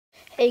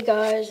Hey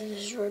guys, this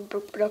is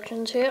Redwood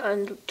Productions here,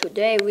 and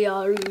today we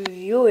are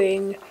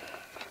reviewing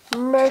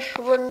Mesh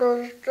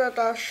Windows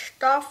Jedi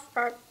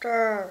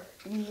Starfighter.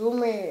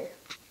 Yummy.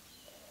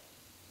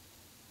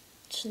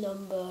 It's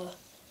number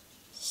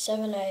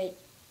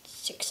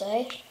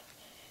 7868.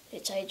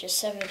 It's ages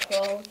 7 to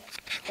 12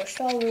 for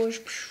Star Wars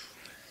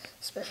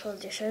Special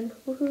Edition.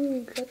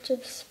 Woohoo! Lots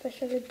of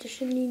special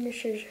edition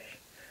initiatives.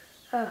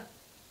 Yeah,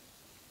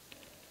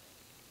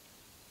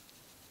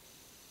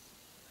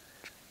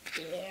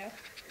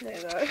 there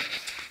you go.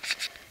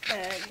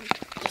 And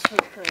just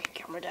put the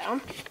camera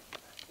down.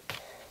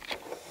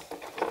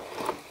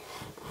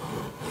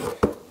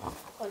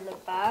 On the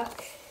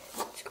back,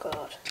 it's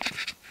got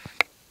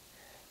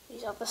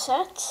these other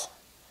sets.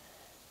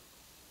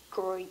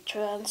 Droid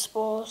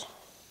Transport,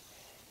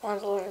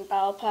 Mandalorian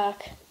Battle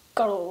Pack.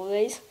 Got all of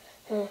these.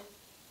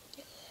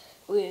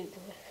 With,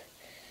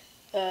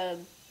 I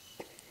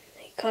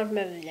can't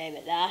remember the name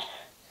of that.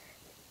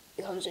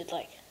 It comes with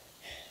like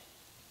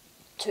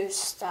 2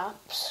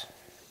 straps.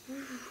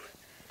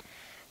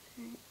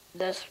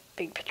 There's a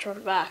big picture on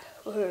the back.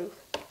 Woohoo.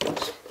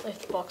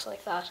 Lift the box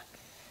like that.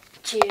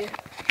 Cheer.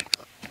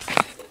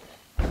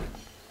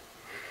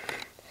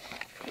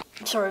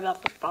 Sorry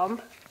about the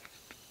bump.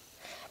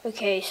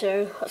 Okay,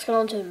 so let's get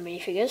on to the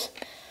minifigures.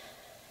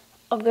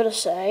 I've got to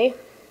say,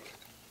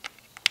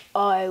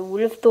 I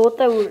would have thought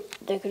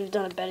they could have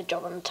done a better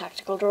job on the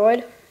tactical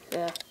droid.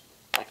 Yeah,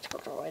 tactical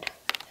droid.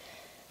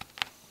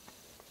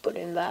 Put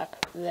him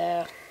back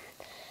there.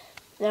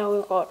 Now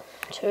we've got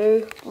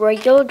 2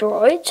 regular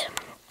droids.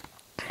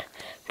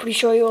 Pretty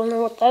sure you all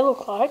know what they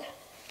look like.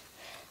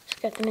 Let's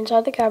get them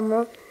inside the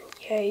camera.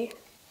 Yay.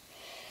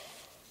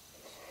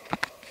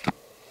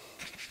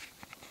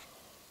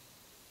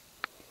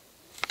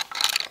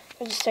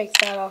 I'll just take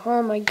that off.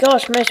 Oh my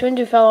gosh, Mace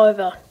Windu fell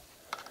over.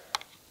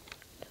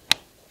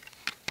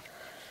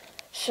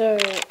 So,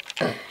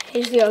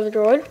 here's the other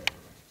droid.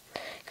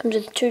 Comes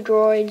with 2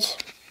 droids.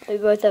 They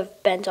both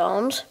have bent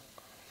arms.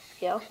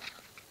 Yeah.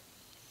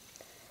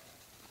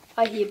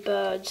 I hear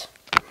birds.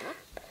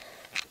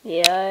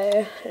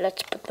 Yeah,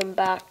 let's put them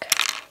back.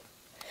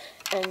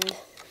 And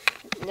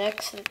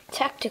next, the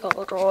tactical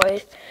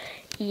droid.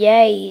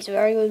 Yay, he's a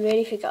very good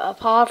minifigure,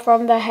 apart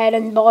from the head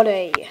and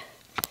body.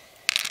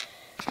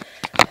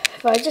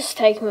 If I just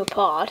take him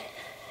apart,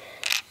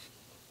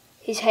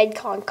 his head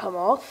can't come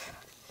off.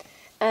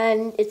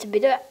 And it's a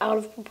bit out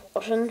of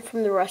proportion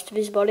from the rest of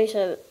his body,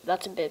 so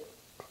that's a bit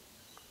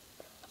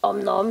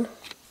nom.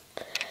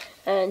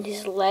 And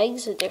his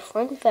legs are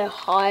different. They're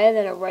higher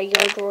than a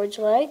regular droid's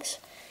legs.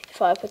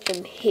 If I put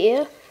them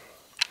here, you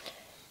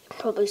can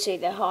probably see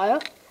they're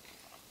higher.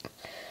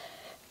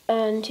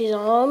 And his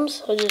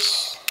arms are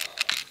just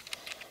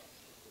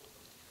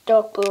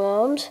dark blue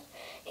arms.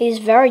 He's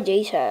very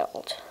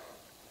detailed.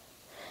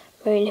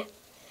 I mean,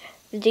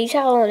 the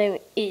detail on him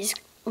is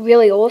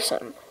really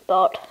awesome,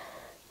 but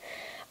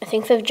I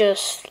think they've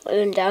just let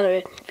him down a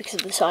bit because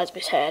of the size of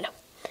his head.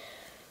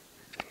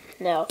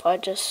 Now, if I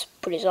just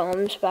put his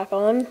arms back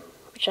on,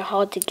 which are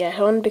hard to get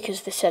on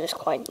because the set is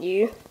quite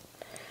new.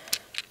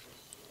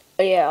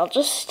 But yeah, I'll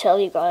just tell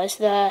you guys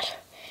that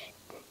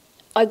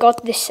I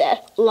got this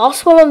set.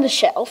 Last one on the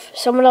shelf.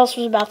 Someone else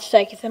was about to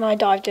take it, and I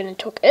dived in and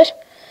took it.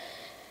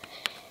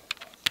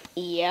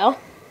 Yeah.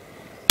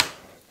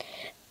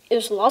 It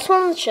was the last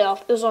one on the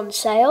shelf. It was on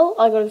sale.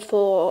 I got it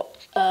for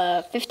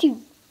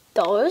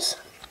 $50.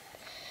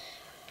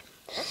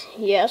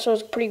 Yeah, so it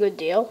was a pretty good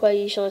deal. But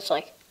usually it's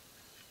like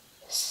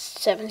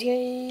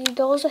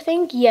 $70, I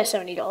think. Yeah,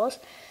 $70.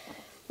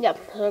 Yeah,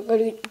 so I got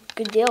a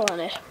good deal on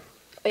it.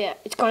 But yeah,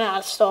 it's gone out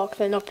of stock.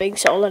 They're not being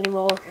sold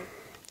anymore.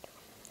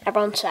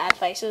 Everyone's sad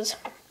faces.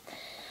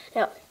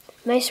 Now,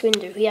 Mace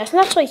Windu, he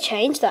hasn't actually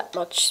changed that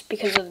much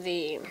because of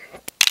the,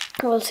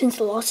 well, since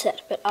the last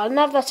set. But I don't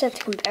have that set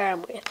to compare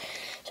him with.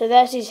 So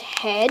there's his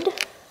head.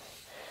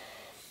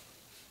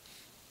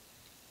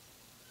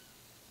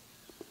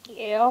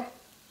 Yeah.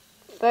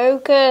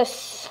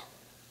 Focus.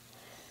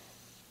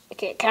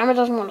 Okay, camera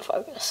doesn't want to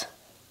focus.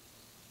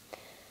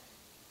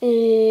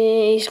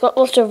 He's got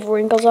lots of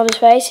wrinkles on his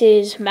face.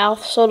 His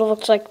mouth sort of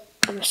looks like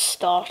a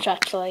moustache,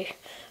 actually.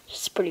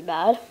 It's pretty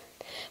bad.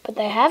 But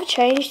they have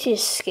changed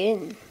his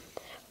skin.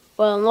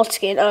 Well, not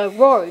skin,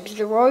 robes.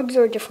 The robes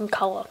are a different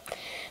colour.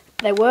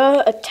 They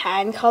were a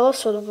tan colour,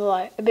 sort of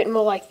like a bit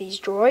more like these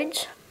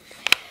droids.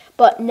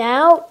 But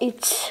now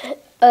it's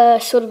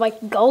sort of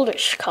like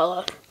goldish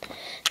colour.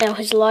 Now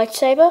his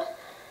lightsaber,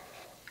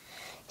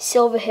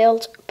 silver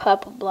hilt,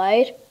 purple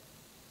blade.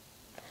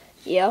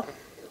 Yeah.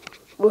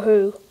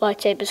 Woohoo.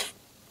 Lightsabers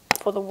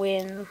for the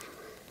win.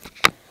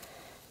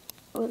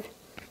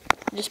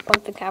 Just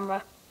bumped the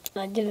camera.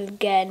 And I did it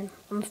again.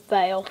 And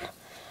failed.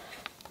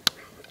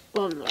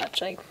 Well, no,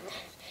 actually.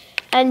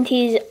 And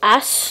his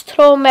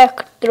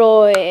astromech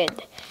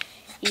droid.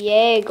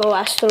 Yeah, go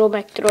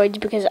astromech droids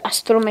because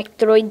astromech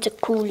droids are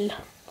cool.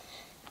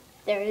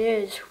 There it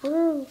is.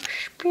 Woo,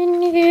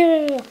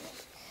 spinning.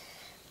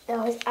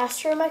 Now his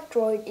astromech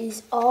droid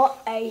is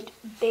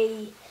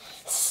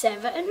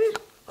R8B7.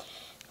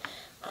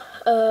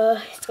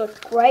 It's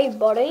got grey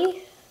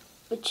body,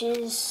 which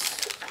is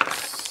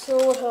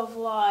sort of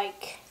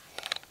like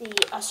the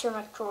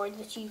astromech droid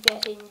that you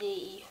get in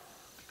the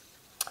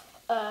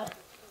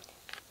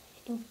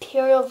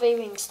Imperial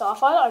V-Wing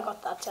Starfighter. I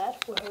got that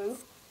set, woohoo.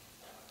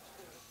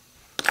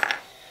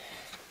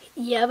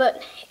 Yeah,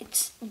 but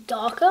it's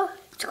darker,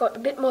 it's got a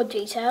bit more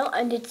detail,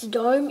 and its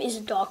dome is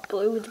a dark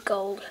blue with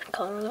gold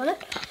colouring on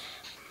it.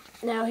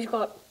 Now he's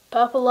got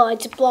purple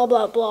lights, blah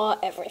blah blah,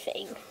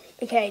 everything.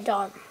 Okay,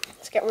 done.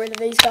 Let's get rid of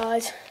these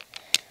guys.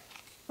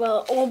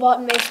 Well, all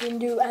but Mace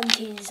Windu and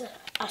his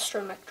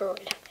astromech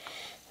droid.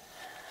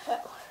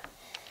 Well,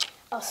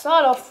 I'll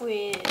start off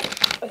with...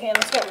 Okay,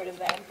 let's get rid of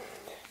them.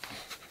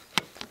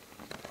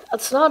 I'll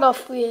start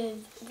off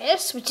with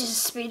this, which is a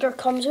speeder it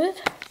comes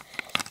with.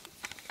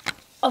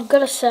 I've got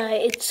to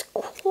say, it's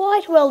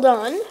quite well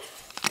done,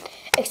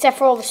 except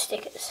for all the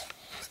stickers.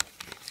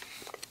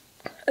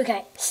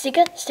 Okay,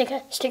 sticker,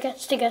 sticker, sticker,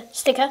 sticker,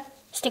 sticker,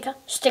 sticker,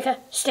 sticker,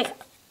 sticker.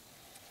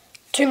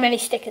 Too many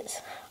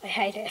stickers. I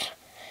hate it.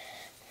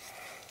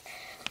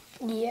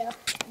 Yeah,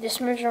 this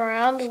moves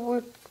around,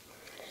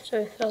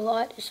 so the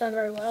light is done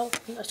very well.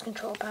 That's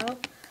control panel.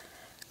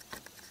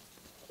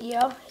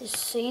 Yeah, his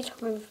seat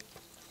moved.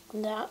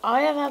 Now,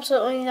 I have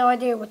absolutely no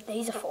idea what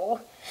these are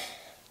for.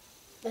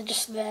 They're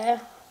just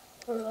there.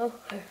 Whoever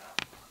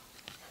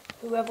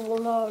will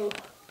know.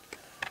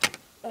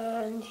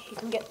 And you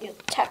can get your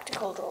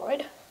tactical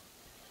droid,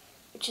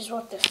 which is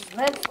what this is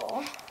meant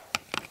for.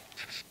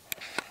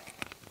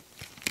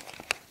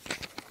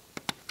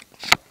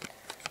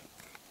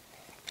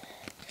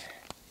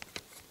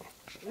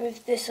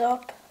 Move this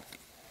up.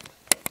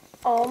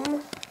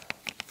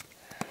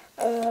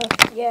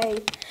 Yay.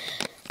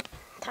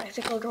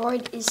 Tactical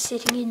droid is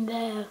sitting in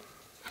there.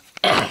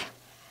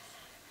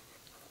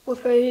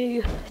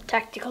 Woohoo,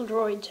 tactical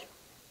droid.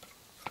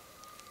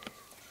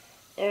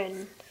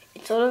 And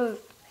it sort of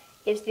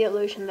gives the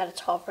illusion that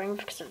it's hovering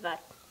because of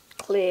that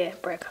clear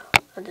brick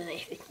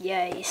underneath it.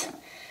 Yays.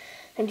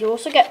 And you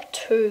also get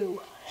 2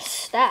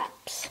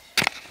 stabs.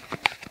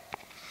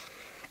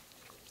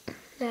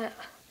 Now,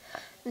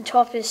 the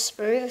top is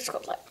smooth. It's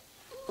got like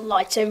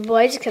lightsaber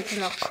blades, except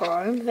there's not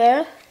chrome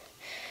there.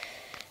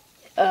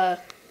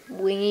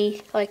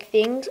 Wingy like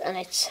things, and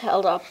it's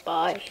held up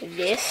by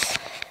this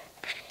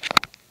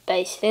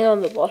base thing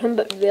on the bottom,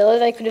 but really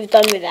they could have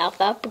done without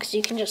that because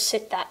you can just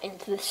sit that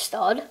into the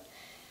stud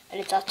and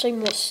it's actually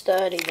more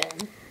sturdy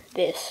than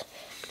this.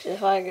 So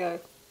if I go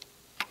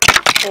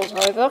falls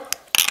over,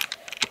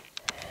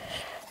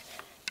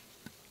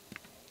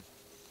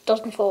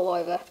 doesn't fall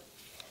over.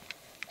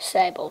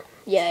 Stable,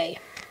 yay.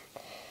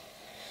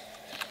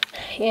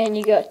 And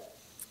you got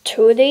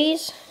 2 of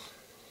these.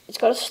 It's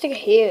got a sticker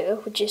here,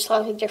 which is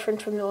slightly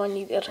different from the one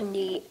you got on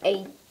the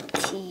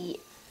AT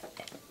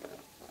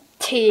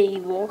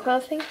Walker, I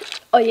think.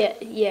 Oh yeah,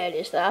 it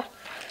is that.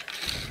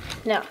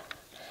 Now,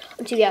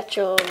 onto the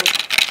actual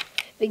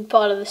big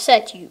part of the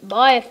set you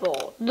buy it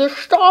for. The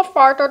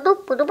starfighter,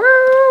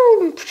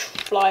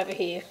 fly over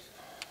here.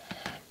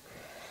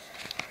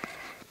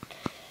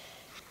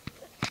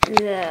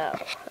 Now,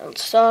 I'll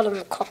start on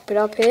the cockpit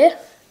up here.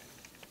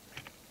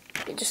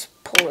 You just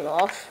pull it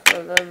off.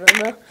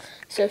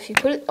 So if you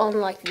put it on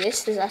like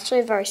this, there's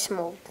actually a very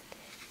small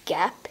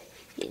gap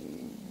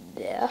in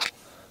there.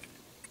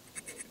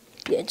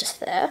 Yeah, just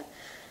there.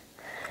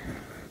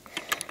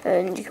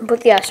 And you can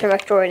put the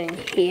astromech droid in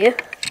here.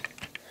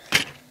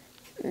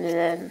 And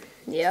then,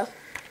 yeah.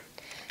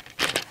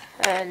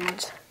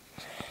 And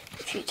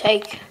if you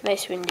take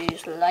Mace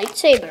Windu's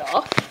lightsaber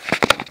off,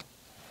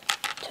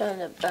 turn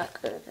it back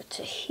over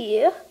to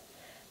here.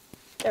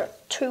 There are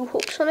 2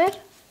 hooks on it.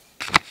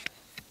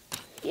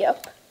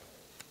 Yep.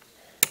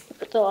 You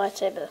put the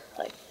lightsaber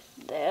like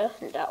there,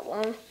 and that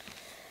one.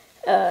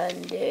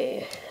 And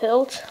the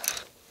hilt.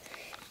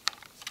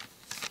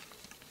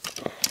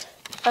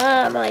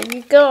 Ah my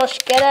gosh,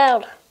 get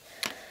out!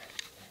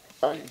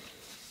 On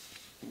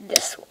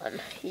this one,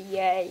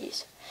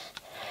 yays.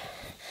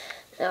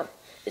 Now,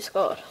 it's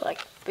got like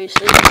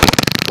boosters.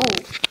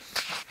 Ooh.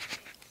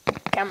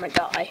 Camera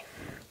die.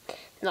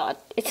 No,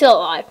 it's still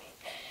alive.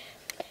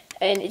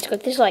 And it's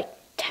got this like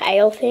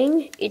tail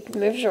thing. It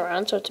moves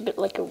around, so it's a bit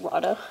like a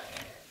rudder.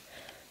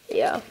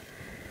 Yeah.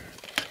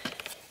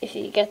 If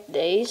you get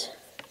these,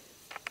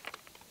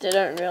 they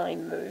don't really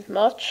move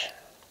much.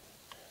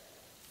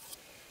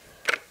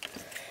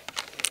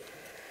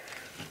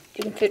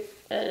 You can fit,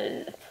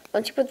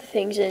 once you put the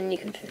things in, you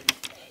can fit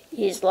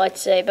his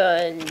lightsaber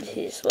and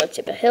his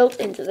lightsaber hilt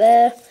into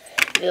there.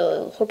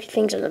 You'll hook your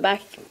things on the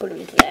back, you can put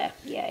them into there.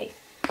 Yay.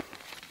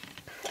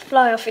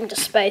 Fly off into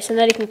space, and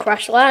then he can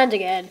crash land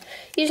again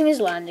using his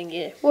landing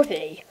gear.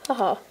 Whoopee.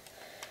 Haha.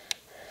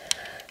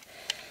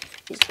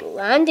 His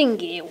landing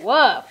gear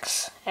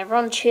works.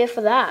 Everyone cheer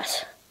for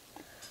that.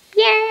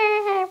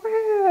 Yeah!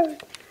 Woo!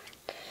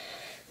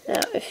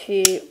 Now, if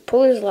you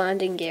pull his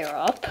landing gear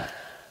up,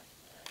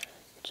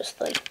 just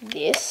like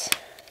this,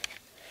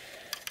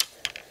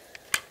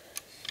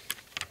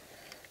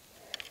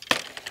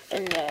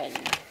 and then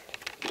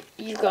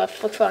you've got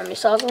flip fire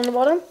missiles on the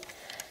bottom.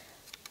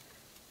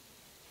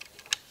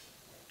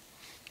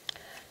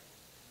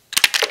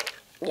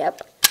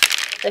 Yep,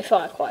 they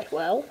fire quite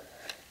well.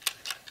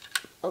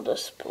 I'll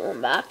just put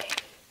them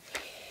back.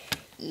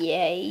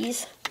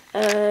 Yays.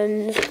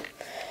 And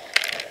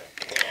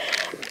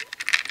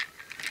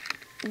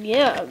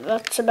yeah,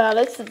 that's about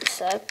it for the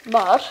set,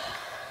 but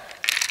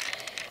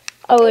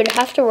I would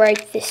have to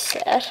rate this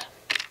set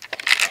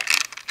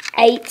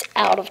 8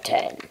 out of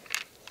 10.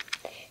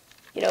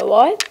 You know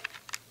why?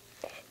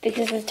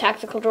 Because the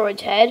tactical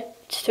droid's head,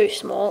 it's too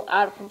small,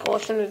 out of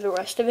proportion with the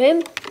rest of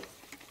him.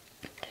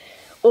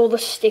 All the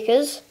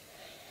stickers,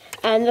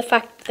 and the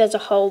fact that there's a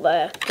hole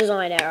there,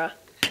 design error.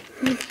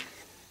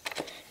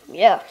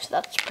 Yeah, so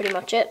that's pretty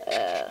much it.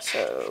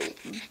 So,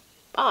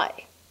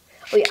 bye.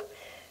 Oh yeah.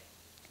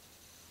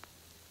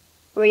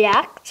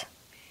 React,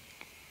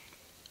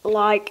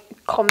 like,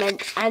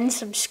 comment, and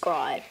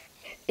subscribe.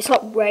 It's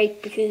not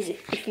rate, because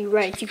if you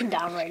rate, you can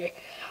downrate it.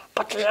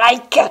 But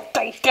like it,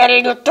 I tell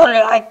you to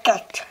like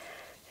it.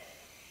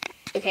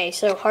 Okay,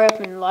 so hurry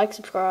up and like,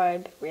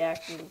 subscribe,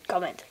 react, and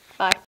comment.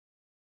 Bye.